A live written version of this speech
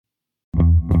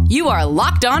You are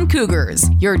Locked On Cougars,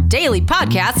 your daily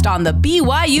podcast on the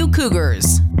BYU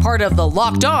Cougars, part of the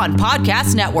Locked On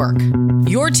Podcast Network.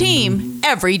 Your team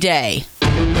every day.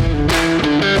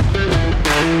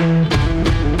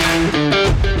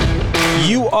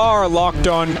 You are Locked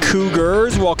On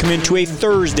Cougars. Welcome into a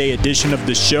Thursday edition of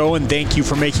the show, and thank you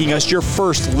for making us your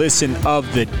first listen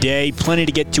of the day. Plenty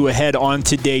to get to ahead on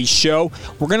today's show.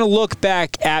 We're going to look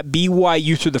back at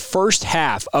BYU through the first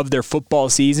half of their football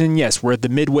season. Yes, we're at the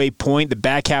midway point. The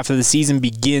back half of the season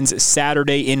begins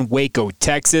Saturday in Waco,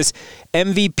 Texas.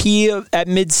 MVP at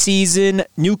midseason,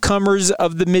 newcomers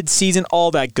of the midseason,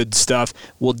 all that good stuff.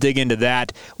 We'll dig into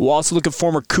that. We'll also look at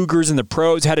former Cougars in the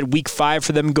pros. How did week 5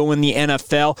 for them go in the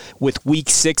NFL with week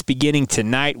 6 beginning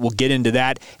tonight? We'll get into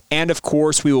that. And of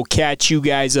course, we will catch you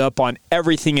guys up on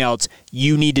everything else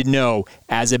you need to know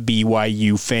as a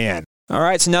BYU fan. All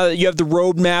right, so now that you have the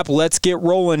roadmap, let's get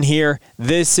rolling here.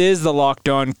 This is the Locked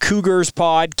On Cougars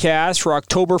podcast for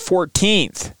October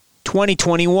 14th,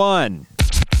 2021.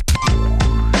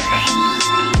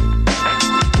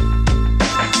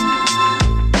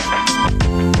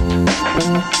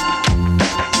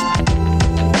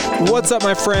 What's up,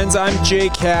 my friends? I'm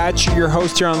Jake Hatch, your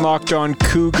host here on Locked On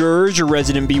Cougars, your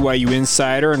resident BYU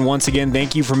insider. And once again,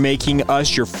 thank you for making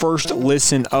us your first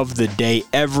listen of the day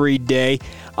every day.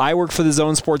 I work for the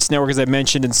Zone Sports Network, as I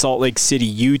mentioned, in Salt Lake City,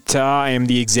 Utah. I am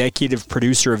the executive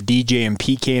producer of DJ and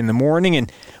PK in the morning.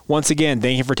 And once again,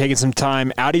 thank you for taking some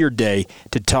time out of your day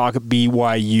to talk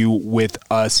BYU with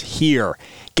us here.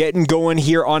 Getting going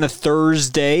here on a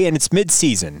Thursday, and it's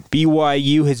midseason.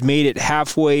 BYU has made it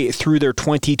halfway through their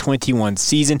 2021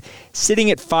 season,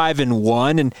 sitting at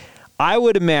 5-1, and I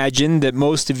would imagine that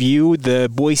most of you, the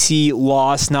Boise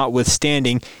loss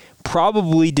notwithstanding,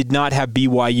 probably did not have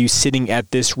BYU sitting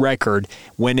at this record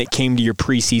when it came to your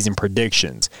preseason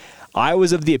predictions. I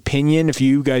was of the opinion, if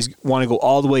you guys want to go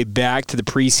all the way back to the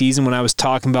preseason when I was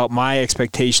talking about my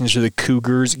expectations for the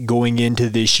Cougars going into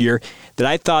this year, that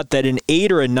I thought that an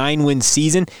 8 or a 9-win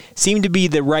season seemed to be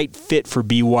the right fit for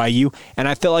BYU, and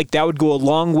I felt like that would go a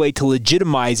long way to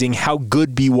legitimizing how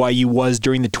good BYU was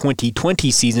during the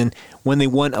 2020 season when they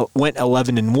went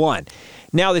 11-1.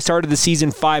 Now they started the season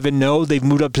 5-0. They've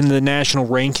moved up into the national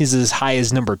rankings as high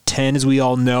as number 10, as we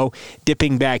all know,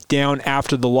 dipping back down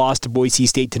after the loss to Boise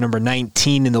State to number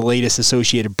 19 in the latest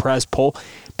Associated Press poll.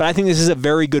 But I think this is a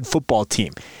very good football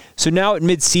team. So now at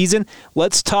midseason,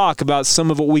 let's talk about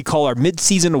some of what we call our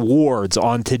midseason awards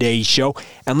on today's show.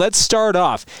 And let's start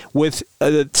off with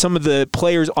some of the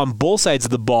players on both sides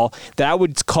of the ball that I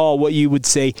would call what you would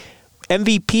say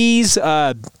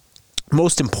MVPs,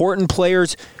 most important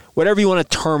players, whatever you want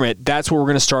to term it. That's what we're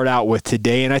going to start out with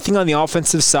today. And I think on the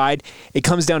offensive side, it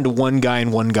comes down to one guy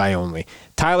and one guy only.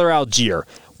 Tyler Algier,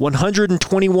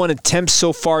 121 attempts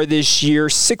so far this year,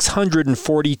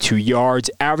 642 yards,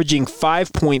 averaging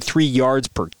 5.3 yards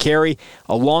per carry,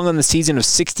 along on the season of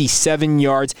 67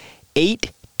 yards, 8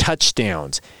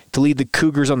 touchdowns to lead the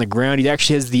Cougars on the ground. He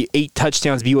actually has the 8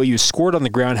 touchdowns BYU scored on the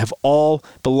ground have all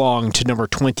belonged to number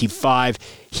 25.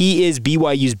 He is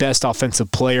BYU's best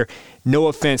offensive player. No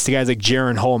offense to guys like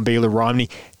Jaron Hall and Baylor Romney.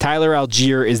 Tyler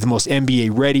Algier is the most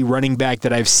NBA-ready running back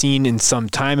that I've seen in some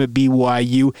time at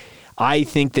BYU. I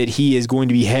think that he is going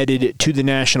to be headed to the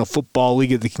National Football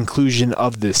League at the conclusion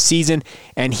of the season,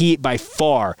 and he, by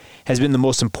far, has been the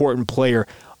most important player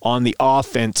on the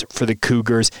offense for the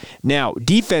Cougars. Now,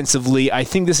 defensively, I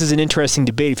think this is an interesting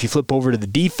debate if you flip over to the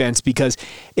defense, because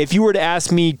if you were to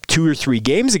ask me 2 or 3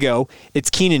 games ago, it's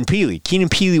Keenan Pili. Keenan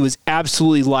Pili was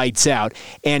absolutely lights out,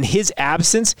 and his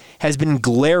absence has been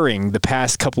glaring the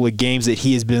past couple of games that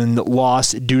he has been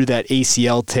lost due to that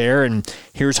ACL tear, and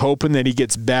here's hoping that he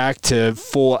gets back to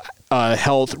full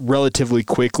health relatively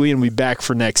quickly and will be back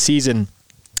for next season.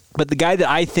 But the guy that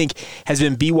I think has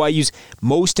been BYU's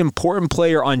most important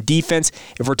player on defense,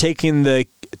 if we're taking the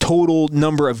total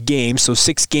number of games, so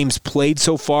 6 games played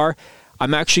so far,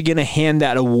 I'm actually going to hand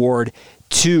that award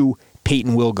to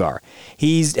Peyton Wilgar.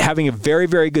 He's having a very,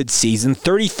 very good season,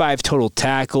 35 total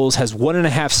tackles, has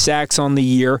 1.5 sacks on the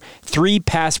year, 3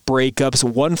 pass breakups,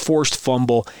 1 forced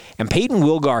fumble, and Peyton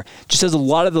Wilgar just has a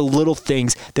lot of the little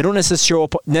things that don't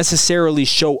necessarily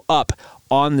show up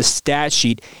on the stat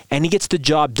sheet, and he gets the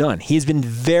job done. He's been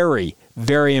very,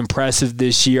 very impressive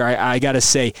this year. I got to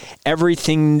say,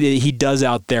 everything that he does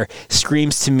out there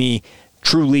screams to me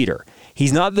true leader.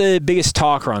 He's not the biggest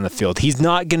talker on the field. He's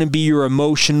not going to be your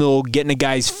emotional, get in a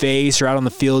guy's face or out on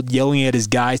the field yelling at his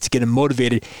guys to get him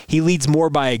motivated. He leads more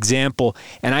by example,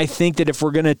 and I think that if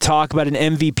we're going to talk about an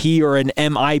MVP or an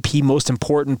MIP, most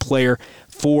important player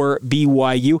for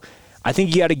BYU, I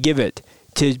think you got to give it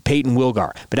to Peyton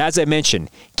Wilgar. But as I mentioned,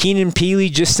 Keenan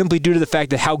Pili, just simply due to the fact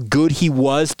that how good he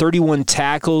was, 31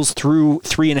 tackles through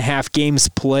 3.5 games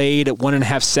played,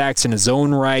 1.5 sacks in his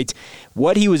own right,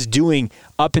 what he was doing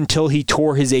up until he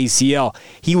tore his ACL,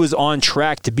 he was on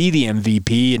track to be the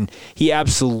MVP, and he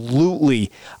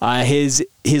absolutely,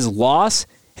 his loss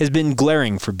has been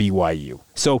glaring for BYU.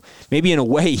 So maybe in a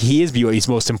way, he is BYU's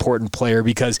most important player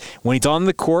because when he's on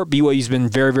the court, BYU's been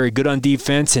very, very good on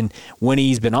defense, and when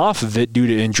he's been off of it due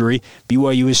to injury,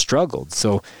 BYU has struggled.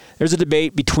 So there's a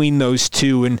debate between those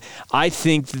two, and I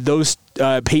think those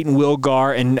Peyton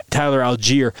Wilgar and Tyler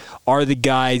Algier are the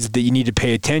guys that you need to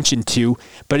pay attention to.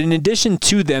 But in addition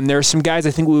to them, there are some guys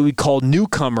I think we would call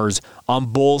newcomers on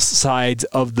both sides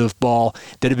of the ball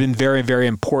that have been very, very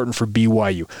important for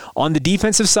BYU. On the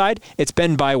defensive side, it's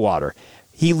Ben Bywater.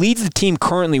 He leads the team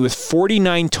currently with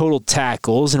 49 total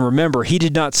tackles, and remember, he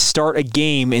did not start a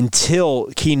game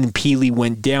until Keenan Pili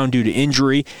went down due to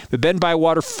injury. But Ben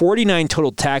Bywater, 49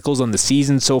 total tackles on the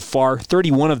season so far,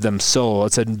 31 of them solo.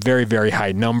 That's a very, very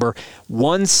high number.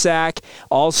 1 sack,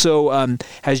 also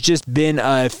has just been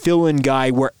a fill-in guy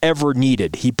wherever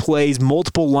needed. He plays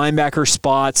multiple linebacker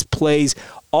spots, plays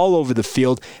all over the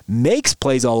field, makes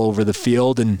plays all over the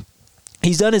field, and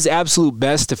he's done his absolute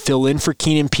best to fill in for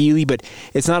Keenan Pili, but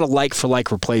it's not a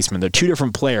like-for-like replacement. They're two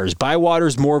different players.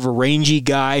 Bywater's more of a rangy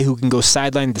guy who can go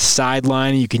sideline to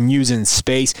sideline and you can use in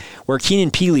space, where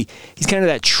Keenan Pili, he's kind of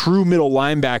that true middle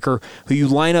linebacker who you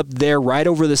line up there right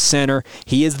over the center.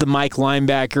 He is the Mike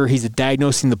linebacker. He's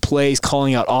diagnosing the plays,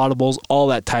 calling out audibles, all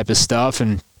that type of stuff.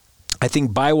 And I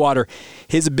think Bywater,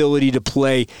 his ability to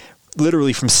play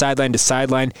literally from sideline to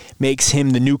sideline makes him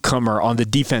the newcomer on the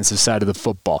defensive side of the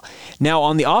football. Now,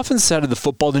 on the offensive side of the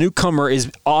football, the newcomer is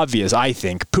obvious, I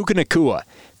think. Puka Nacua.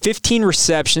 15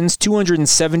 receptions,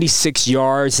 276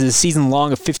 yards, his season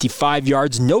long of 55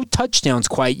 yards. No touchdowns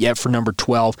quite yet for number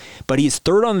 12, but he is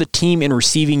third on the team in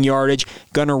receiving yardage.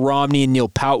 Gunnar Romney and Neil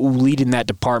Pau'u lead in that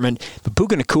department. But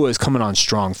Puka Nacua is coming on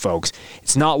strong, folks.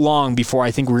 It's not long before I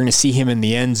think we're going to see him in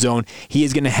the end zone. He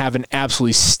is going to have an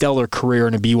absolutely stellar career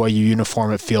in a BYU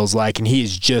uniform, it feels like, and he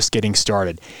is just getting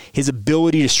started. His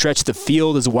ability to stretch the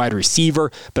field as a wide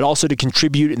receiver, but also to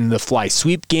contribute in the fly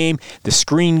sweep game, the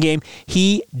screen game,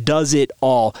 he does it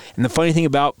all. And the funny thing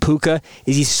about Puka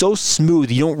is he's so smooth,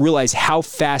 you don't realize how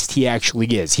fast he actually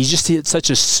is. He's just such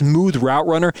a smooth route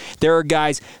runner. There are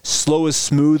guys slow as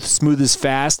smooth, smooth as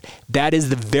fast. That is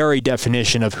the very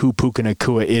definition of who Puka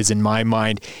Nacua is in my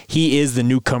mind. He is the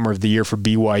newcomer of the year for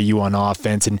BYU on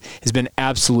offense and has been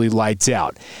absolutely lights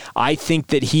out. I think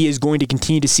that he is going to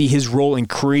continue to see his role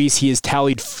increase. He has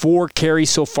tallied 4 carries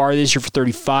so far this year for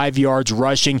 35 yards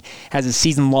rushing, has a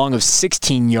season long of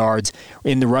 16 yards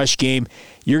in the rush game.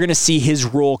 You're going to see his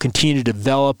role continue to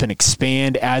develop and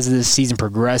expand as this season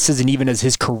progresses and even as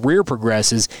his career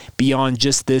progresses beyond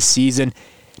just this season.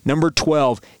 Number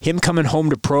 12, him coming home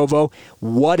to Provo,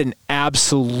 what an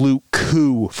absolute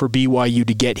coup for BYU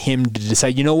to get him to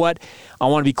decide, you know what, I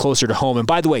want to be closer to home. And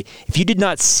by the way, if you did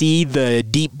not see the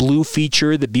Deep Blue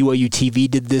feature that BYU TV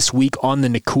did this week on the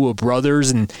Nacua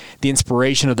brothers and the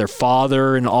inspiration of their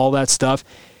father and all that stuff,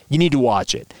 you need to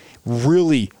watch it.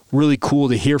 Really, really cool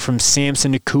to hear from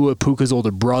Samson Nacua, Puka's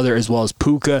older brother, as well as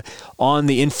Puka, on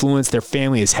the influence their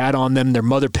family has had on them. Their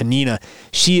mother, Panina,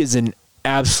 she is an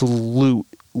absolute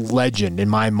legend in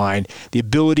my mind. The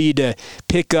ability to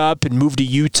pick up and move to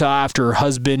Utah after her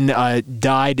husband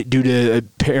died due to,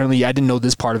 apparently, I didn't know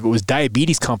this part of it, was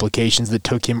diabetes complications that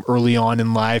took him early on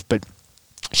in life, but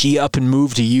she up and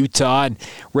moved to Utah and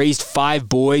raised 5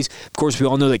 boys. Of course, we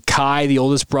all know that Kai, the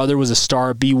oldest brother, was a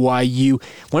star at BYU.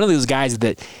 One of those guys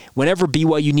that whenever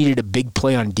BYU needed a big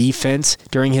play on defense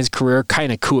during his career, Kai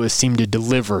Nacua seemed to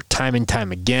deliver time and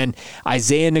time again.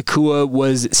 Isaiah Nacua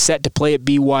was set to play at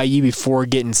BYU before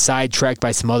getting sidetracked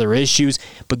by some other issues.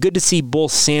 But good to see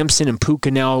both Samson and Puka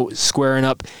now squaring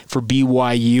up for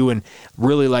BYU, and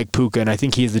really like Puka, and I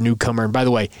think he is the newcomer. And by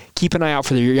the way, keep an eye out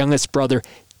for their youngest brother,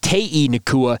 Tei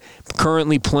Nacua,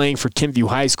 currently playing for Timpview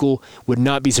High School. Would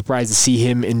not be surprised to see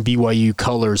him in BYU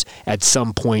colors at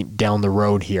some point down the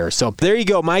road here. So there you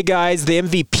go, my guys, the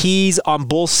MVPs on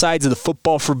both sides of the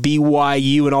football for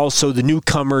BYU, and also the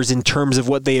newcomers in terms of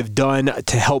what they have done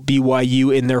to help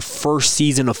BYU in their first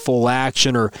season of full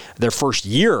action, or their first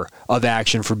year of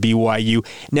action for BYU.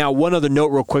 Now, one other note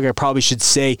real quick I probably should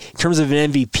say, in terms of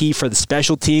an MVP for the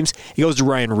special teams, it goes to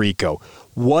Ryan Rico.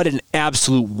 what an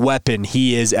absolute weapon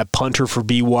he is at punter for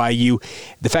BYU.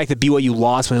 The fact that BYU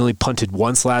lost when he only punted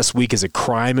once last week is a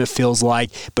crime, it feels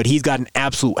like, but he's got an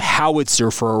absolute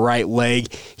howitzer for a right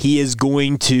leg. He is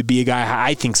going to be a guy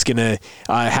I think is going to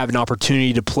have an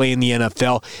opportunity to play in the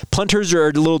NFL. Punters are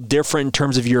a little different in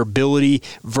terms of your ability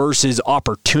versus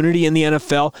opportunity in the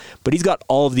NFL, but he's got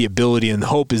all of the ability, and the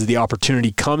hope is the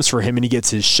opportunity comes for him and he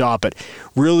gets his shot. But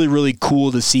really, really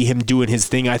cool to see him doing his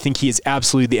thing. I think he is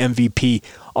absolutely the MVP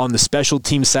on the special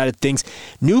team side of things.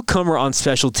 Newcomer on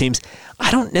special teams,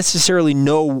 I don't necessarily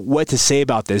know what to say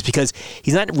about this because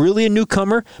he's not really a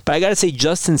newcomer, but I got to say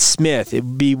Justin Smith, it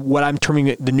would be what I'm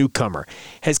terming the newcomer,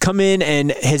 has come in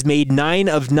and has made 9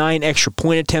 of 9 extra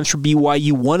point attempts for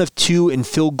BYU, 1 of 2 in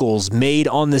field goals made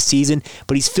on the season,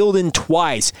 but he's filled in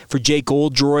twice for Jake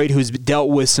Oldroyd, who's dealt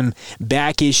with some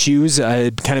back issues,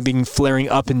 kind of being flaring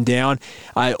up and down.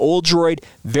 Oldroyd,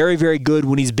 very, very good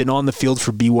when he's been on the field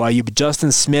for BYU, but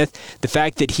Justin Smith, the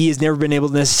fact that he has never been able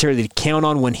to necessarily count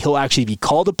on when he'll actually be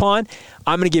called upon,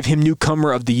 I'm going to give him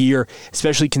newcomer of the year,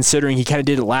 especially considering he kind of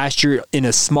did it last year in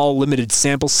a small limited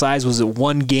sample size. Was it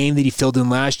one game that he filled in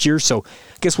last year? So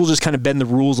I guess we'll just kind of bend the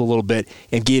rules a little bit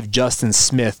and give Justin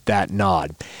Smith that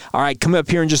nod. All right, coming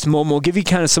up here in just a moment, we'll give you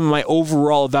kind of some of my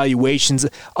overall evaluations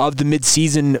of the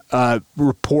midseason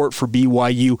report for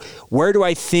BYU. Where do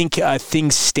I think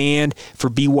things stand for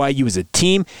BYU as a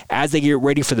team as they get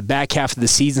ready for the back half of the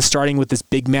season, starting with this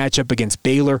big matchup against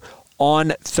Baylor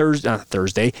on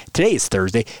Thursday. Today is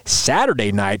Thursday.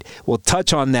 Saturday night. We'll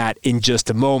touch on that in just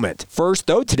a moment. First,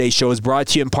 though, today's show is brought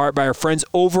to you in part by our friends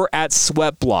over at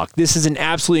Sweatblock. This is an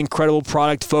absolutely incredible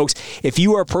product, folks. If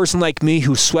you are a person like me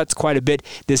who sweats quite a bit,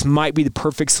 this might be the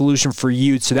perfect solution for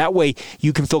you. So that way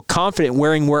you can feel confident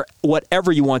wearing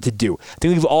whatever you want to do. I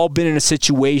think we've all been in a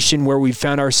situation where we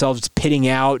found ourselves pitting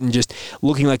out and just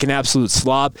looking like an absolute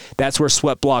slob. That's where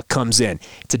Sweatblock comes in.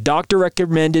 It's a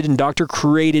doctor-recommended and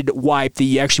doctor-created wipe that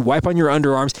you actually wipe on your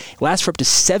underarms. It lasts for up to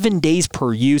 7 days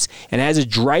per use and has a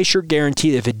dry shirt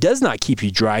guarantee that if it does not keep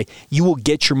you dry, you will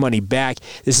get your money back.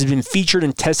 This has been featured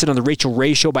and tested on the Rachel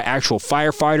Ray Show by actual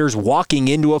firefighters walking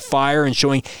into a fire and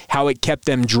showing how it kept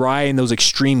them dry in those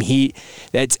extreme heat.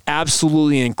 That's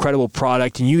absolutely an incredible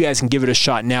product, and you guys can give it a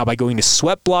shot now by going to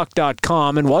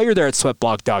sweatblock.com, and while you're there at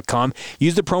sweatblock.com,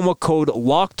 use the promo code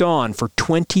LOCKEDON for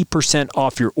 20%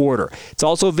 off your order. It's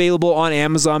also available on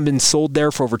Amazon, been sold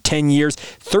there for over 10 years.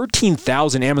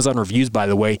 13,000 Amazon reviews, by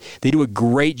the way. They do a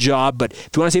great job, but if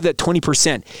you want to save that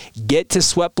 20%, get to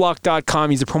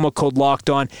sweatblock.com, use the promo code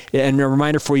LOCKEDON, and a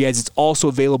reminder for you guys, it's also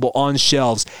available on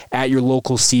shelves at your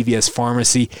local CVS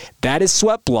pharmacy. That is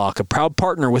Sweatblock, a proud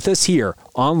partner with us here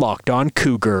on Locked On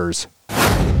Cougars.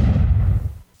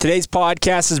 Today's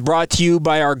podcast is brought to you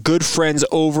by our good friends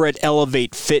over at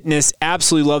Elevate Fitness.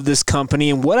 Absolutely love this company,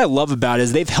 and what I love about it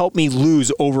is they've helped me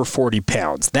lose over 40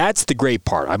 pounds. That's the great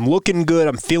part. I'm looking good,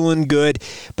 I'm feeling good,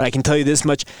 but I can tell you this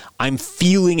much, I'm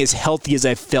feeling as healthy as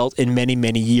I've felt in many,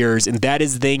 many years, and that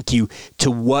is thank you to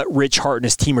what Rich Hart and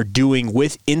his team are doing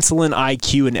with Insulin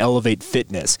IQ and Elevate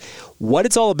Fitness. What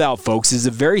it's all about, folks, is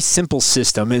a very simple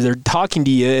system. And they're talking to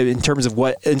you in terms of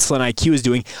what Insulin IQ is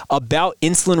doing about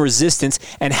insulin resistance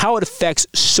and how it affects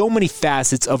so many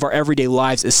facets of our everyday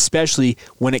lives, especially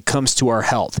when it comes to our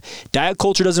health. Diet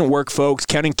culture doesn't work, folks.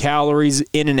 Counting calories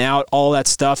in and out, all that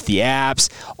stuff, the apps,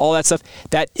 all that stuff,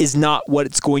 that is not what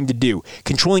it's going to do.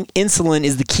 Controlling insulin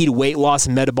is the key to weight loss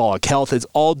and metabolic health. It's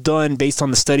all done based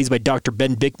on the studies by Dr.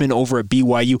 Ben Bickman over at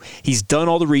BYU. He's done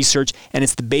all the research, and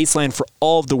it's the baseline for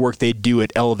all of the work they do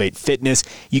at Elevate Fitness.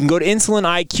 You can go to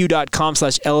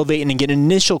insuliniq.com/elevate and get an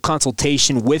initial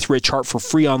consultation with Rich Hart for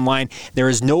free online. There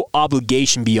is no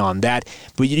obligation beyond that,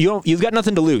 but you've got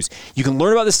nothing to lose. You can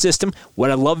learn about the system.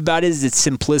 What I love about it is its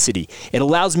simplicity. It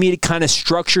allows me to kind of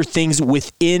structure things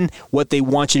within what they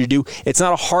want you to do. It's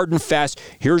not a hard and fast,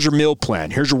 here's your meal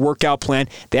plan, here's your workout plan.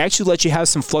 They actually let you have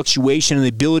some fluctuation and the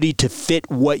ability to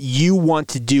fit what you want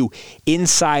to do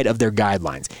inside of their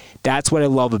guidelines. That's what I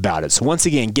love about it. So once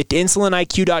again, get to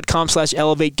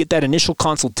insuliniq.com/elevate, get that initial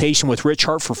consultation with Rich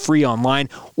Hart for free online,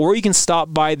 or you can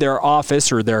stop by their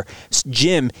office or their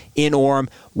gym in Orem,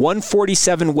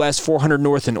 147 West, 400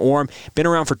 North in Orem. Been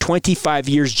around for 25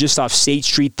 years just off State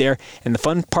Street there. And the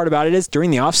fun part about it is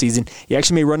during the offseason, you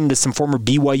actually may run into some former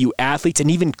BYU athletes and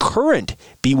even current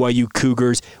BYU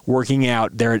Cougars working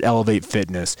out there at Elevate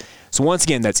Fitness. So once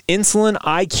again, that's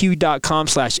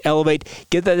insuliniq.com/elevate.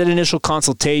 Get that initial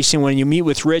consultation. When you meet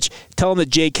with Rich, tell him that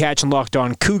Jay Catch and Locked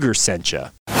On Cougars sent you.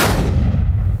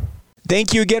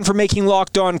 Thank you again for making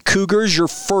Locked On Cougars your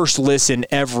first listen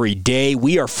every day.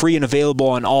 We are free and available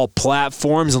on all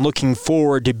platforms and looking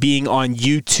forward to being on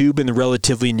YouTube in the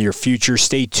relatively near future.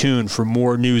 Stay tuned for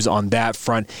more news on that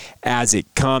front as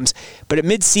it comes. But at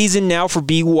midseason now for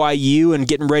BYU and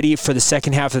getting ready for the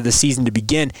second half of the season to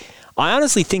begin, I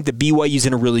honestly think that BYU's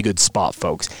in a really good spot,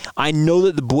 folks. I know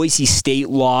that the Boise State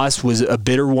loss was a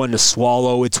bitter one to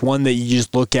swallow. It's one that you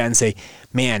just look at and say,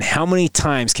 man, how many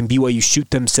times can BYU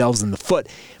shoot themselves in the foot?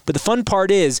 But the fun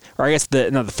part is, or I guess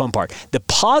not the fun part, the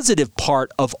positive part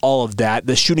of all of that,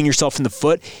 the shooting yourself in the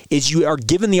foot, is you are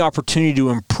given the opportunity to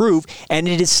improve, and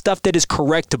it is stuff that is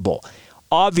correctable.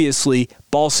 Obviously,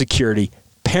 ball security,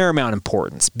 paramount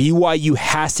importance. BYU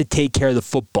has to take care of the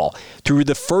football. Through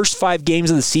the first 5 games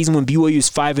of the season when BYU is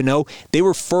 5-0, they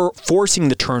were forcing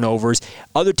the turnovers.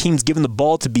 Other teams giving the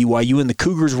ball to BYU, and the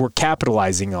Cougars were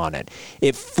capitalizing on it.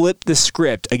 It flipped the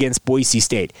script against Boise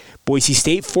State. Boise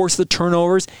State forced the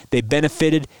turnovers. They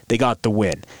benefited. They got the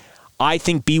win. I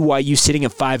think BYU sitting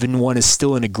at 5-1 is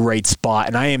still in a great spot,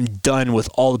 and I am done with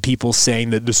all the people saying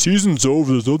that the season's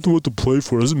over, there's nothing what to play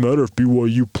for. It doesn't matter if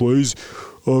BYU goes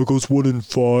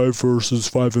 1-5 versus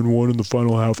 5-1 in the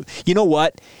final half. You know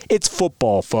what? It's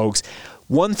football, folks.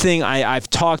 One thing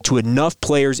I've talked to enough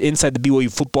players inside the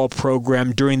BYU football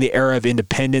program during the era of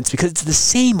independence, because it's the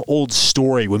same old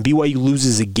story when BYU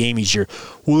loses a game each year.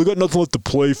 Well, they got nothing left to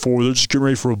play for. They're just getting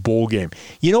ready for a bowl game.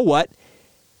 You know what?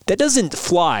 That doesn't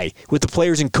fly with the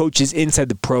players and coaches inside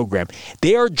the program.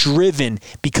 They are driven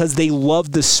because they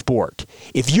love the sport.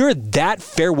 If you're that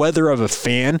fair weather of a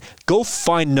fan, go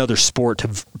find another sport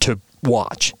to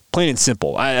watch. Plain and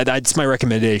simple. That's my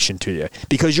recommendation to you,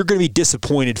 because you're going to be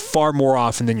disappointed far more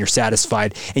often than you're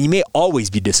satisfied, and you may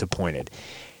always be disappointed.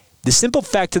 The simple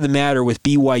fact of the matter with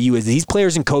BYU is these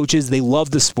players and coaches, they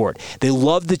love the sport. They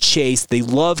love the chase. They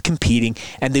love competing,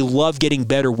 and they love getting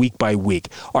better week by week.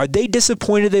 Are they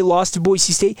disappointed they lost to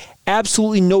Boise State?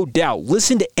 Absolutely no doubt.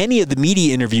 Listen to any of the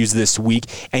media interviews this week,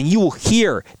 and you will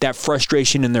hear that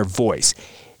frustration in their voice.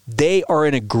 They are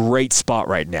in a great spot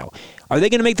right now. Are they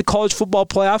going to make the college football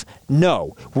playoff?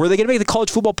 No. Were they going to make the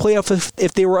college football playoff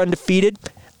if they were undefeated?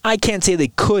 I can't say they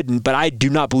couldn't, but I do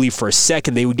not believe for a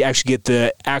second they would actually get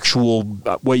the actual,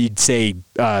 what you'd say,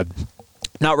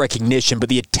 not recognition, but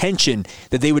the attention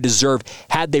that they would deserve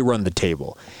had they run the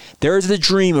table. There is the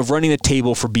dream of running the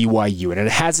table for BYU, and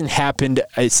it hasn't happened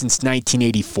since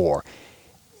 1984.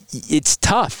 It's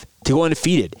tough to go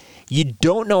undefeated. You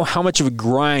don't know how much of a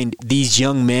grind these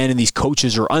young men and these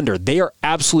coaches are under. They are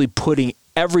absolutely putting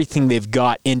everything they've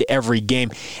got into every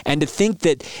game. And to think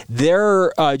that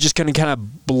they're just going to kind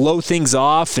of blow things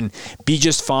off and be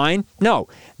just fine, no.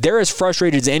 They're as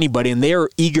frustrated as anybody, and they are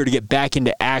eager to get back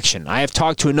into action. I have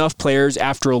talked to enough players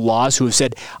after a loss who have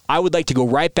said, I would like to go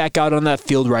right back out on that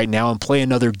field right now and play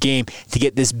another game to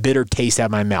get this bitter taste out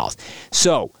of my mouth.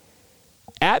 So,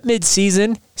 at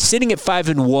midseason, sitting at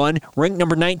 5-1, ranked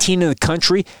number 19 in the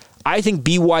country, I think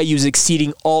BYU is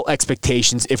exceeding all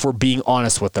expectations if we're being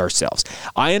honest with ourselves.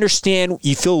 I understand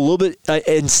you feel a little bit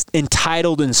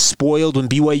entitled and spoiled when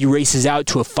BYU races out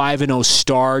to a 5-0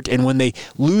 start, and when they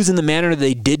lose in the manner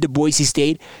they did to Boise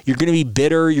State, you're going to be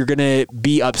bitter, you're going to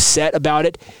be upset about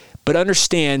it. But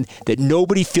understand that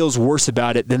nobody feels worse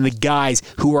about it than the guys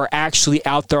who are actually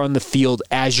out there on the field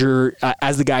as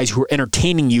the guys who are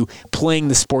entertaining you, playing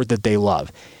the sport that they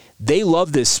love. They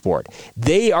love this sport.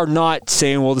 They are not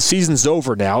saying, well, the season's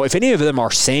over now. If any of them are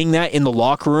saying that in the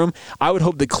locker room, I would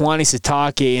hope that Kalani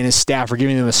Sitake and his staff are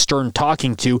giving them a stern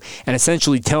talking to and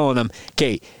essentially telling them,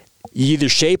 okay, you either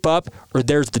shape up or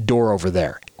there's the door over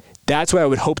there. That's what I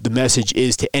would hope the message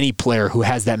is to any player who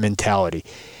has that mentality.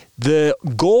 The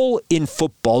goal in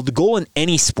football, the goal in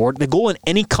any sport, the goal in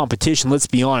any competition, let's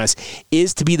be honest,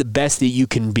 is to be the best that you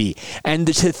can be. And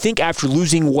to think after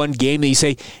losing one game that you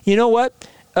say, you know what?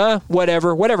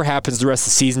 Whatever happens the rest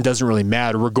of the season doesn't really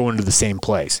matter. We're going to the same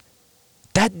place.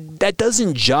 That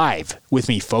doesn't jive with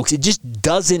me, folks. It just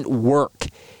doesn't work.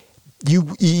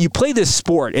 You play this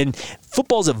sport, and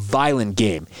football's a violent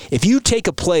game. If you take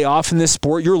a play off in this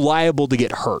sport, you're liable to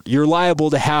get hurt. You're liable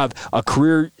to have a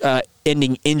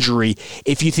career-ending injury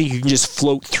if you think you can just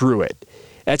float through it.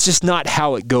 That's just not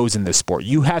how it goes in this sport.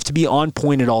 You have to be on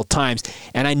point at all times,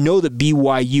 and I know that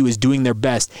BYU is doing their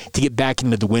best to get back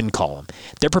into the win column.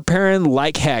 They're preparing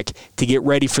like heck to get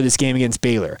ready for this game against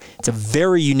Baylor. It's a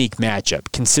very unique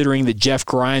matchup, considering that Jeff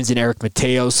Grimes and Eric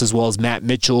Mateos, as well as Matt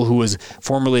Mitchell, who was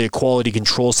formerly a quality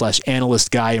control / analyst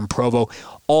guy in Provo,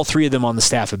 all three of them on the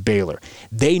staff at Baylor.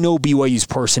 They know BYU's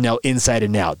personnel inside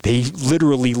and out. They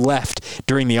literally left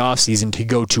during the offseason to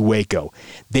go to Waco.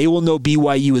 They will know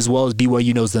BYU as well as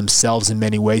BYU knows themselves in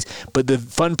many ways. But the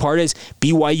fun part is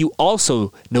BYU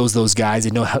also knows those guys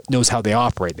and knows how they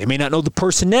operate. They may not know the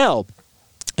personnel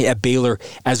at Baylor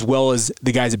as well as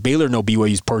the guys at Baylor know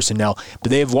BYU's personnel, but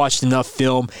they have watched enough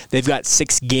film. They've got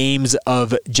 6 games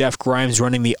of Jeff Grimes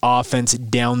running the offense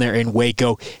down there in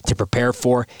Waco to prepare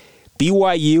for.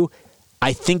 BYU,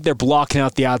 I think they're blocking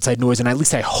out the outside noise, and at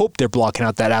least I hope they're blocking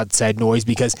out that outside noise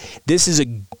because this is a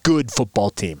good football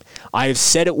team. I have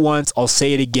said it once, I'll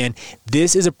say it again.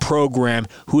 This is a program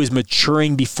who is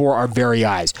maturing before our very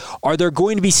eyes. Are there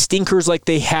going to be stinkers like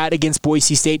they had against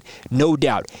Boise State? No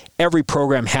doubt. Every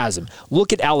program has them.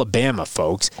 Look at Alabama,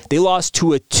 folks. They lost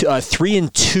to a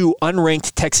 3-2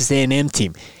 unranked Texas A&M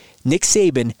team. Nick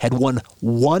Saban had won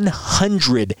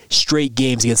 100 straight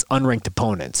games against unranked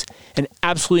opponents. An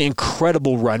absolutely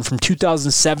incredible run from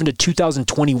 2007 to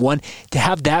 2021 to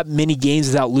have that many games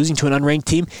without losing to an unranked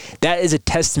team. That is a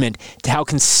testament to how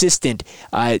consistent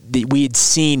we had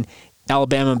seen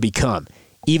Alabama become.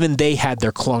 Even they had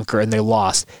their clunker and they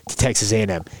lost to Texas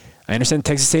A&M. I understand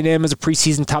Texas A&M is a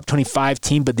preseason top 25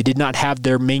 team, but they did not have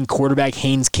their main quarterback,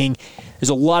 Haynes King. There's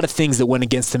a lot of things that went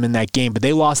against them in that game, but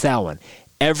they lost that one.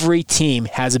 Every team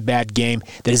has a bad game.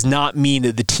 That does not mean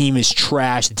that the team is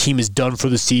trash, the team is done for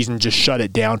the season, just shut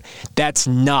it down. That's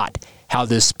not how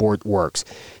this sport works.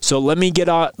 So let me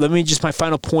just my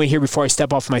final point here before I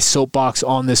step off my soapbox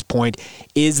on this point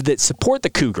is that support the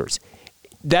Cougars.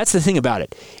 That's the thing about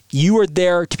it. You are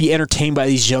there to be entertained by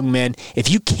these young men.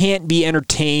 If you can't be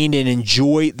entertained and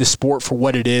enjoy the sport for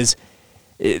what it is,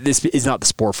 this is not the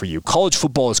sport for you. College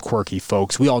football is quirky,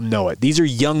 folks. We all know it. These are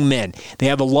young men. They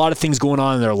have a lot of things going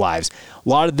on in their lives. A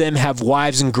lot of them have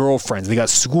wives and girlfriends. They got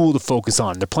school to focus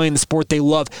on. They're playing the sport they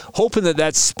love, hoping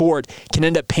that sport can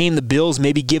end up paying the bills,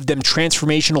 maybe give them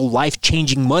transformational,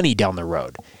 life-changing money down the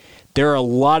road. There are a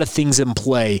lot of things at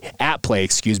play,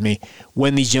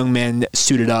 when these young men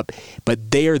suited up,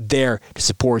 but they are there to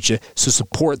support you, so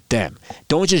support them.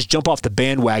 Don't just jump off the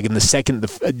bandwagon the second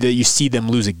that you see them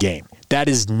lose a game. That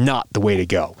is not the way to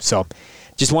go. So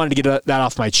just wanted to get that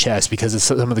off my chest because of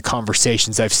some of the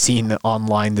conversations I've seen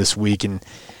online this week, and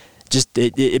just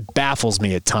it baffles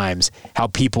me at times how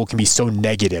people can be so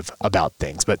negative about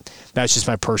things. But that's just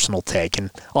my personal take,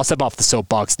 and I'll step off the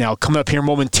soapbox now. Coming up here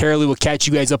momentarily, we'll catch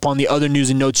you guys up on the other news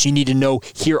and notes you need to know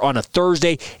here on a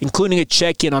Thursday, including a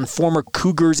check-in on former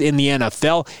Cougars in the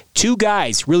NFL. 2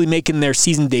 guys really making their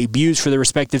season debuts for their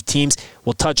respective teams.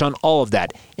 We'll touch on all of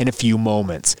that in a few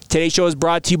moments. Today's show is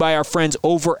brought to you by our friends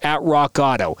over at Rock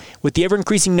Auto. With the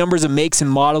ever-increasing numbers of makes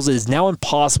and models, it is now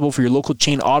impossible for your local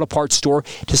chain auto parts store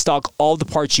to stock all the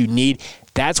parts you need.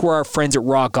 That's where our friends at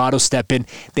Rock Auto step in.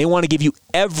 They want to give you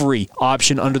every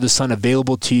option under the sun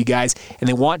available to you guys, and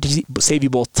they want to save you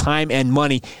both time and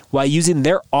money while using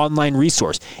their online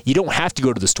resource. You don't have to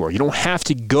go to the store. You don't have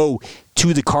to go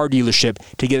to the car dealership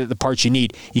to get the parts you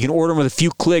need. You can order them with a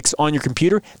few clicks on your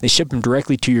computer. They ship them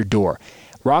directly to your door.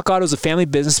 Rock Auto is a family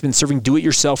business that's been serving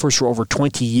do-it-yourselfers for over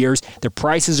 20 years. Their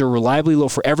prices are reliably low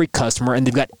for every customer, and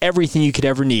they've got everything you could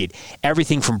ever need.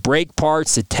 Everything from brake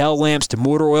parts to tail lamps to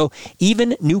motor oil,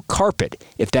 even new carpet.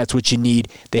 If that's what you need,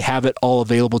 they have it all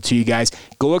available to you guys.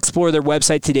 Go explore their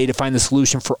website today to find the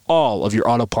solution for all of your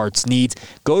auto parts needs.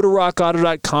 Go to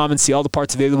rockauto.com and see all the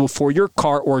parts available for your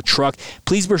car or truck.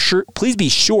 Please be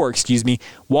sure,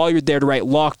 while you're there to write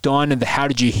Locked On in the How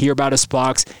Did You Hear About Us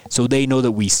box so they know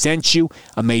that we sent you.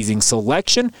 Amazing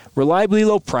selection, reliably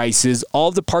low prices, all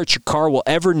of the parts your car will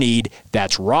ever need.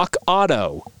 That's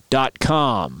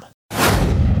rockauto.com.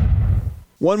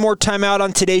 One more time out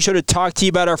on today's show to talk to you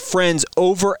about our friends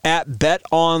over at Bet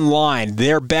Online.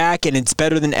 They're back, and it's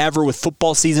better than ever with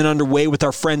football season underway with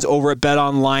our friends over at Bet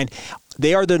Online.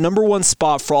 They are the number one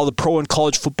spot for all the pro and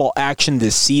college football action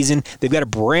this season. They've got a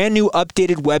brand new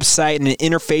updated website and an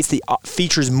interface that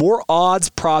features more odds,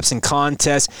 props, and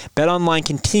contests. BetOnline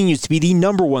continues to be the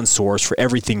number one source for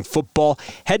everything football.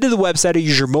 Head to the website or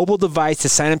use your mobile device to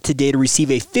sign up today to receive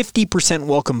a 50%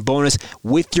 welcome bonus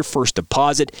with your first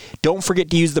deposit. Don't forget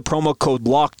to use the promo code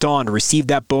LOCKEDON to receive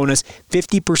that bonus.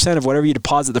 50% of whatever you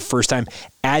deposit the first time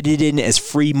added in as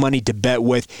free money to bet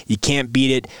with. You can't beat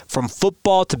it. From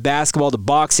football to basketball to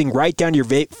boxing, right down to your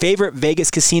favorite Vegas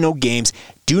casino games.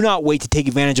 Do not wait to take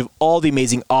advantage of all the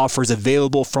amazing offers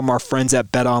available from our friends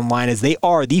at BetOnline, as they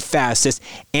are the fastest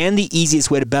and the easiest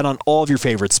way to bet on all of your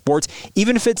favorite sports,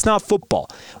 even if it's not football.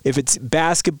 If it's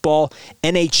basketball,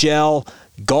 NHL,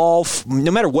 golf,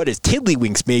 no matter what it is,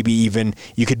 tiddlywinks maybe even,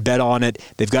 you could bet on it.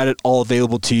 They've got it all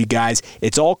available to you guys.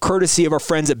 It's all courtesy of our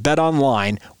friends at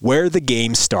BetOnline, where the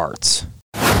game starts.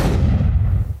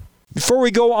 Before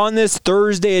we go on this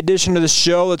Thursday edition of the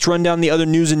show, let's run down the other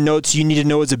news and notes you need to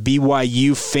know as a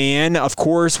BYU fan. Of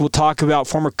course, we'll talk about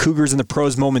former Cougars in the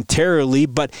pros momentarily,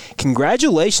 but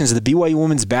congratulations to the BYU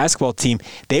women's basketball team.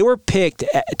 They were picked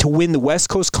to win the West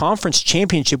Coast Conference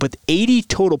Championship with 80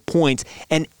 total points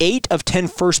and 8 of 10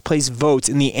 first-place votes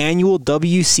in the annual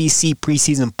WCC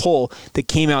preseason poll that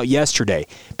came out yesterday.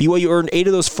 BYU earned 8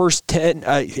 of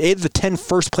the 10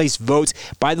 first-place votes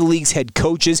by the league's head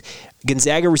coaches.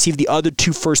 Gonzaga received the other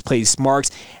 2 first-place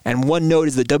marks, and one note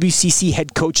is that WCC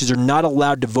head coaches are not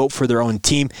allowed to vote for their own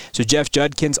team, so Jeff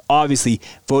Judkins obviously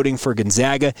voting for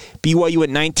Gonzaga. BYU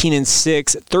went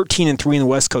 19-6, 13-3 in the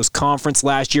West Coast Conference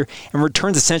last year, and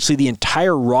returns essentially the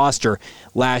entire roster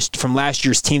from last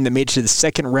year's team that made it to the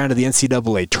second round of the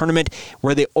NCAA tournament,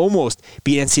 where they almost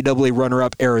beat NCAA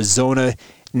runner-up Arizona.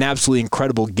 An absolutely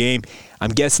incredible game. I'm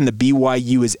guessing the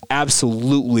BYU is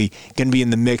absolutely going to be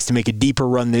in the mix to make a deeper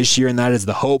run this year, and that is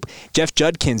the hope. Jeff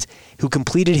Judkins, who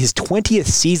completed his 20th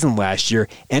season last year,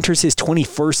 enters his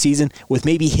 21st season with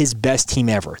maybe his best team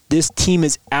ever. This team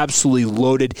is absolutely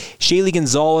loaded. Shaylee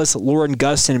Gonzalez, Lauren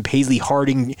Gustin, and Paisley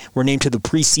Harding were named to the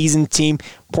preseason team.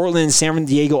 Portland and San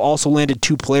Diego also landed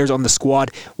 2 players on the squad,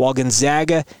 while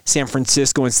Gonzaga, San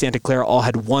Francisco, and Santa Clara all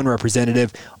had 1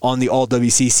 representative on the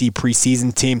All-WCC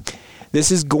preseason team. This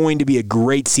is going to be a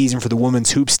great season for the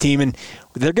women's hoops team, and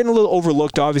they're getting a little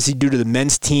overlooked, obviously, due to the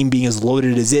men's team being as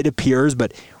loaded as it appears,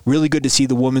 but really good to see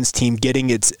the women's team getting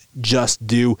its just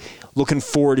due. Looking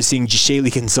forward to seeing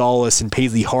Shaylee Gonzalez and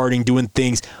Paisley Harding doing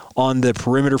things on the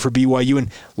perimeter for BYU, and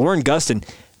Lauren Gustin,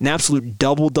 an absolute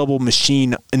double-double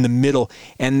machine in the middle,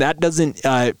 and that doesn't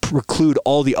preclude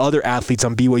all the other athletes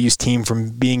on BYU's team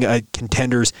from being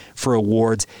contenders for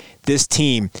awards. This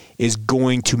team is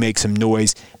going to make some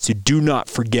noise, so do not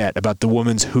forget about the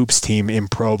women's hoops team in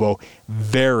Provo.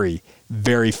 Very,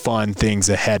 very fun things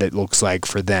ahead, it looks like,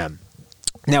 for them.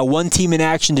 Now, one team in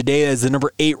action today is the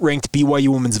number 8 ranked BYU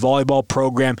women's volleyball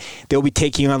program. They'll be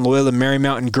taking on Loyola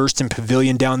Marymount and Gersten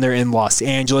Pavilion down there in Los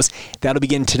Angeles. That'll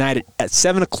begin tonight at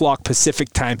 7 o'clock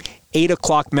Pacific time, 8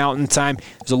 o'clock Mountain Time.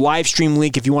 There's a live stream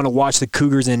link if you want to watch the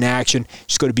Cougars in action.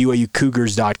 Just go to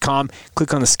BYUCougars.com,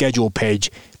 click on the schedule page.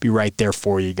 Be right there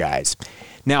for you guys.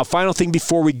 Now, final thing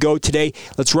before we go today,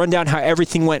 let's run down how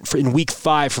everything went in Week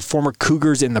 5 for former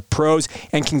Cougars in the pros.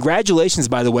 And congratulations,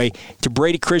 by the way, to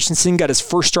Brady Christensen. Got his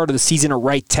first start of the season at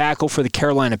right tackle for the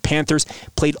Carolina Panthers.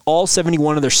 Played all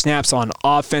 71 of their snaps on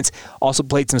offense. Also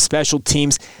played some special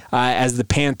teams as the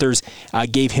Panthers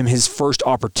gave him his first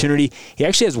opportunity. He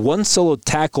actually has 1 solo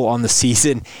tackle on the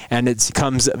season, and it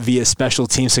comes via special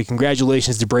teams. So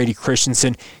congratulations to Brady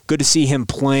Christensen. Good to see him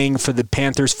playing for the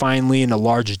Panthers finally in a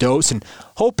large dose, and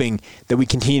hoping that we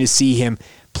continue to see him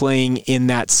playing in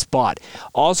that spot.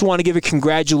 Also want to give a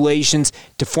congratulations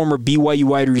to former BYU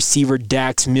wide receiver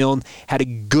Dax Milne. Had a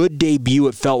good debut,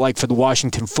 it felt like, for the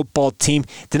Washington football team.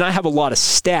 Did not have a lot of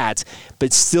stats,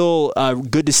 but still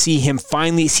good to see him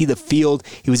finally see the field.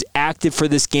 He was active for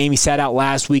this game. He sat out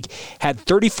last week, had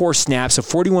 34 snaps, so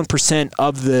 41%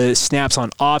 of the snaps on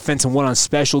offense and 1 on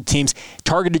special teams.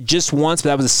 Targeted just once, but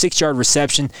that was a 6-yard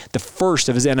reception, the first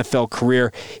of his NFL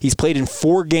career. He's played in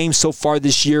 4 games so far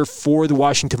this year for the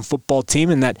Washington football team,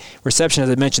 and that reception, as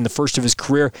I mentioned, the first of his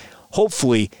career,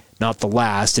 hopefully not the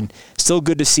last. And still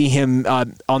good to see him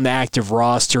on the active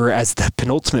roster as the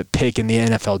penultimate pick in the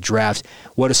NFL draft.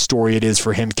 What a story it is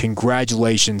for him.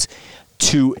 Congratulations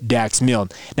to Dax Milne.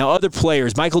 Now, other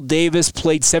players. Michael Davis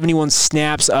played 71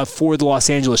 snaps for the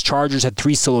Los Angeles Chargers, had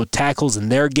 3 solo tackles in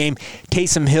their game.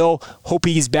 Taysom Hill, hope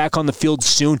he's back on the field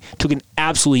soon. Took an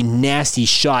absolutely nasty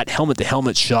shot,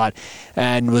 helmet-to-helmet shot,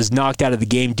 and was knocked out of the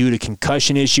game due to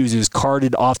concussion issues. He was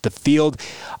carted off the field.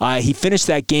 He finished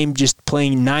that game just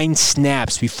playing 9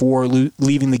 snaps before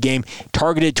leaving the game.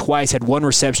 Targeted twice, had 1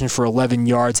 reception for 11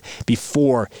 yards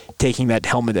before taking that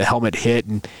helmet-to-helmet hit.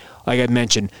 And like I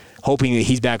mentioned, hoping that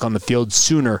he's back on the field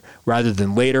sooner rather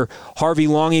than later. Harvey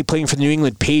Longy playing for the New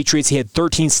England Patriots. He had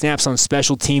 13 snaps on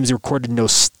special teams. He recorded no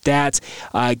stats.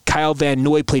 Kyle Van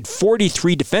Noy played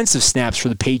 43 defensive snaps for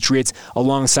the Patriots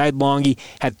alongside Longy.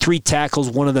 Had 3 tackles,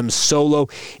 1 of them solo.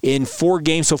 In 4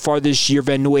 games so far this year,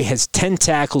 Van Noy has 10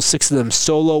 tackles, 6 of them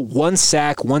solo, 1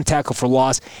 sack, 1 tackle for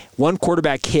loss, 1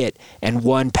 quarterback hit, and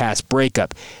 1 pass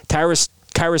breakup. Tyrus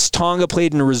Kyrus Tonga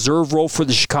played in a reserve role for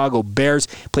the Chicago Bears,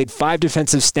 played 5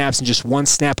 defensive snaps and just 1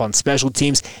 snap on special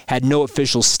teams, had no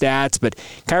official stats, but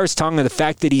Kyrus Tonga, the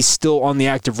fact that he's still on the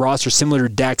active roster, similar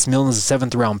to Dax Milne as a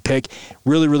 7th-round pick,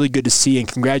 really, really good to see, and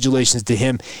congratulations to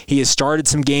him. He has started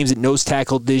some games at nose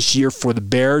tackle this year for the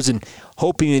Bears, and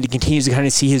hoping that he continues to kind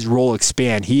of see his role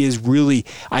expand. He is really,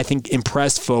 I think,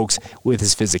 impressed folks with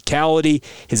his physicality,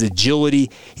 his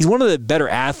agility. He's one of the better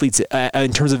athletes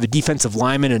in terms of a defensive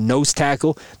lineman and nose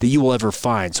tackle that you will ever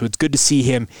find. So it's good to see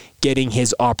him getting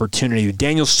his opportunity.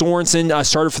 Daniel Sorensen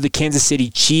started for the Kansas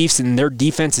City Chiefs, and their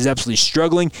defense is absolutely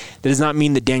struggling. That does not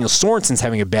mean that Daniel Sorensen's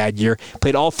having a bad year.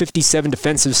 Played all 57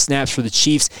 defensive snaps for the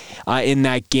Chiefs in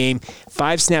that game.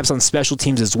 5 snaps on special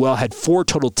teams as well. Had 4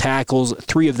 total tackles,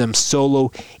 3 of them solo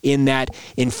in that.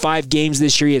 In 5 games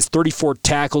this year, he has 34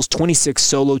 tackles, 26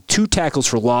 solo, 2 tackles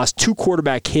for loss, 2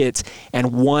 quarterback hits,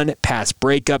 and 1 pass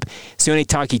breakup. Sione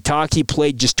Takitaki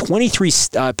played just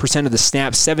 23% of the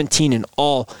snaps, 17 in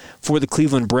all for the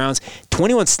Cleveland Browns.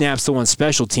 21 snaps though on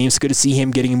special teams. Good to see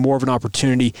him getting more of an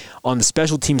opportunity on the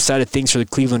special team side of things for the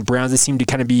Cleveland Browns. They seem to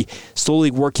kind of be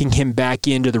slowly working him back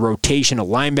into the rotation, a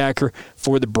linebacker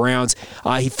for the Browns.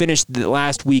 He finished the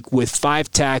last week with 5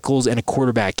 tackles and a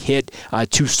quarterback hit,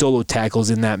 2 solo tackles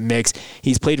in that mix.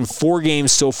 He's played in 4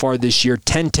 games so far this year,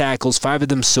 10 tackles, 5 of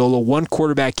them solo, 1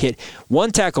 quarterback hit,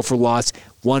 1 tackle for loss,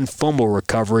 1 fumble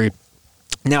recovery.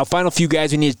 Now, final few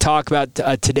guys we need to talk about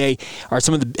today are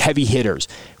some of the heavy hitters.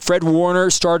 Fred Warner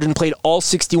started and played all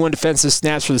 61 defensive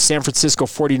snaps for the San Francisco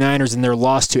 49ers in their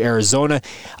loss to Arizona.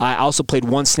 Also played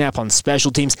 1 snap on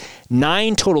special teams,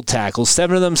 9 total tackles,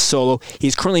 7 of them solo.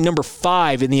 He's currently number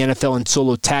 5 in the NFL in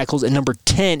solo tackles and number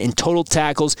 10 in total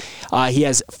tackles. He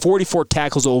has 44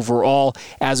 tackles overall.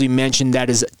 As we mentioned, that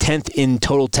is 10th in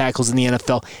total tackles in the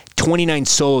NFL. 29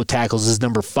 solo tackles is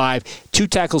number 5. 2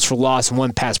 tackles for loss and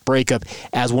 1 pass breakup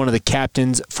as one of the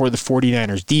captains for the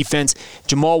 49ers defense.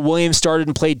 Jamal Williams started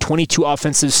and played 22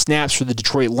 offensive snaps for the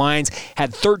Detroit Lions,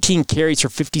 had 13 carries for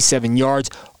 57 yards,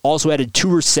 also added 2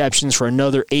 receptions for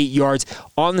another 8 yards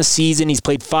on the season. He's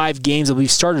played 5 games. I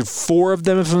believe started 4 of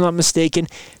them, if I'm not mistaken.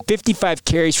 55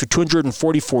 carries for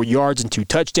 244 yards and 2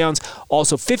 touchdowns.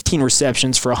 Also 15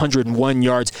 receptions for 101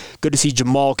 yards. Good to see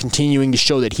Jamal continuing to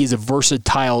show that he's a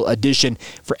versatile addition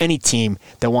for any team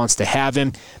that wants to have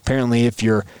him. Apparently, if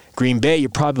you're Green Bay, you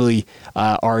probably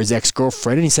are his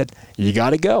ex-girlfriend, and he said, you got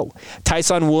to go.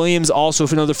 Tyson Williams, also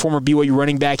another former BYU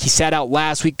running back. He sat out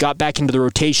last week, got back into the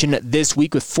rotation this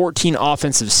week with 14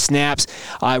 offensive snaps.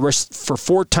 For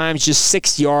 4 times, just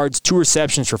 6 yards, 2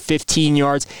 receptions for 15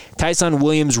 yards. Tyson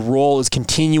Williams' role is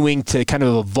continuing to kind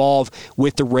of evolve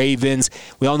with the Ravens.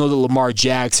 We all know that Lamar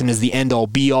Jackson is the end-all,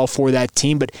 be-all for that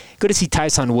team, but good to see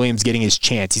Tyson Williams getting his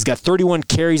chance. He's got 31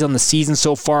 carries on the season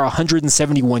so far,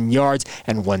 171 yards,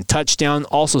 and 1 touchdown.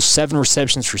 Also 7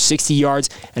 receptions for 60 yards,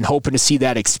 and hoping to see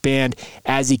that expand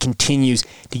as he continues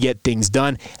to get things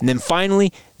done. And then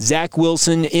finally, Zach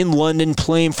Wilson in London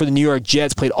playing for the New York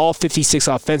Jets, played all 56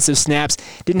 offensive snaps,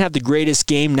 didn't have the greatest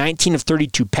game, 19 of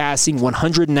 32 passing,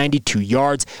 192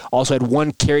 yards, also had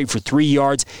 1 carry for 3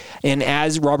 yards. And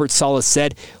as Robert Saleh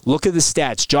said, look at the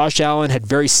stats. Josh Allen had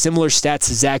very similar stats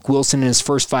to Zach Wilson in his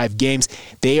first 5 games.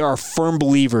 They are firm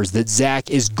believers that Zach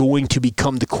is going to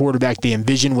become the quarterback they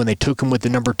envisioned when they took him with the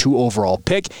number 2 overall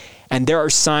pick. And there are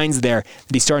signs there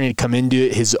that he's starting to come into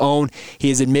his own. He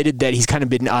has admitted that he's kind of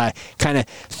been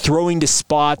throwing to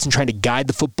spots and trying to guide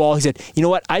the football. He said, you know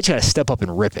what, I just got to step up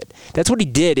and rip it. That's what he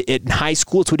did in high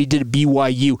school. It's what he did at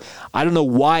BYU. I don't know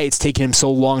why it's taken him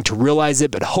so long to realize it,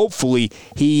 but hopefully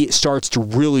he starts to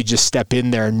really just step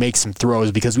in there and make some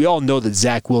throws, because we all know that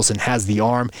Zach Wilson has the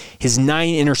arm. His 9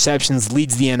 interceptions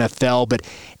leads the NFL, but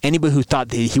anybody who thought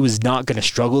that he was not going to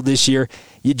struggle this year,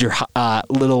 you had your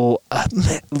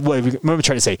what am I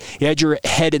trying to say? You had your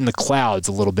head in the clouds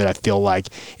a little bit, I feel like,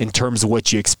 in terms of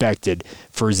what you expected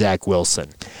for Zach Wilson.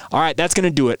 All right, that's going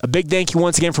to do it. A big thank you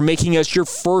once again for making us your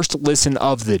first listen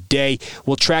of the day.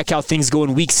 We'll track how things go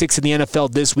in Week 6 of the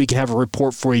NFL this week and have a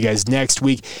report for you guys next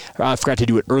week. I forgot to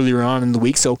do it earlier on in the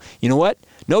week, so you know what?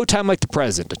 No time like the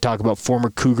present to talk about former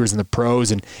Cougars and the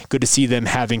pros, and good to see them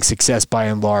having success by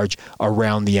and large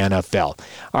around the NFL.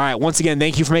 All right, once again,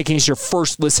 thank you for making us your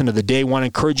first listen of the day. Want to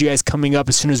encourage you guys coming up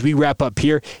as soon as we wrap up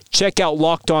here, check out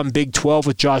Locked On Big 12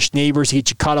 with Josh Neighbors to get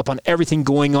you caught up on everything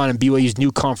going on in BYU's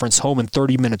new conference home in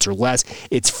 30 minutes or less.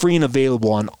 It's free and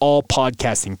available on all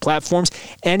podcasting platforms,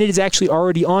 and it is actually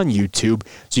already on YouTube,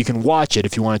 so you can watch it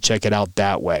if you want to check it out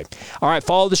that way. All right,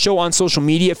 follow the show on social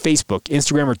media, Facebook,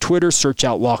 Instagram, or Twitter. Search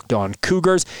out Locked On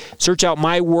Cougars. Search out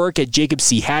my work at Jacob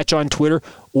C. Hatch on Twitter,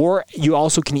 or you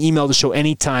also can email the show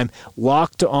anytime.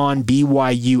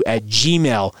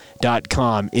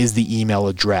 LockedOnBYU@gmail.com is the email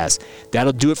address.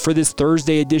 That'll do it for this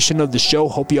Thursday edition of the show.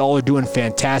 Hope you all are doing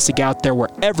fantastic out there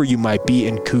wherever you might be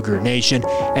in Cougar Nation.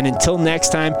 And until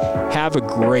next time, have a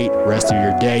great rest of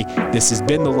your day. This has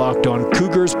been the Locked On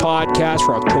Cougars podcast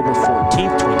for October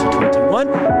 14th, 2021,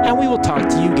 and we will talk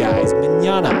to you guys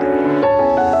mañana.